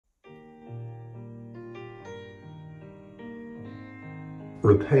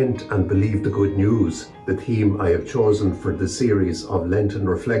Repent and believe the good news, the theme I have chosen for the series of Lenten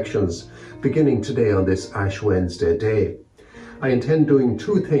reflections, beginning today on this Ash Wednesday day. I intend doing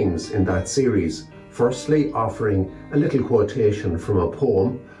two things in that series. Firstly, offering a little quotation from a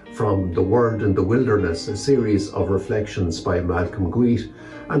poem from The Word in the Wilderness, a series of reflections by Malcolm Guite,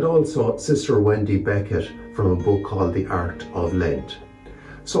 and also Sister Wendy Beckett from a book called The Art of Lent.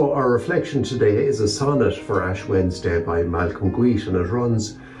 So our reflection today is a sonnet for Ash Wednesday by Malcolm Guite, and it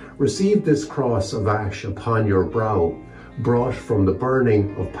runs, "Receive this cross of ash upon your brow, brought from the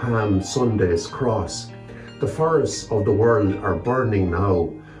burning of Palm Sunday's cross. The forests of the world are burning now,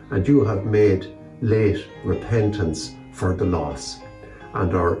 and you have made late repentance for the loss."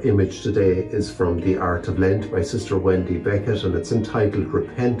 And our image today is from The Art of Lent by Sister Wendy Beckett, and it's entitled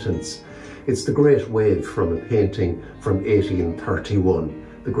Repentance. It's the great wave from a painting from 1831.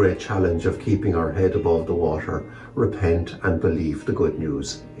 The great challenge of keeping our head above the water. Repent and believe the good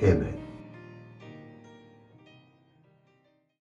news. Amen.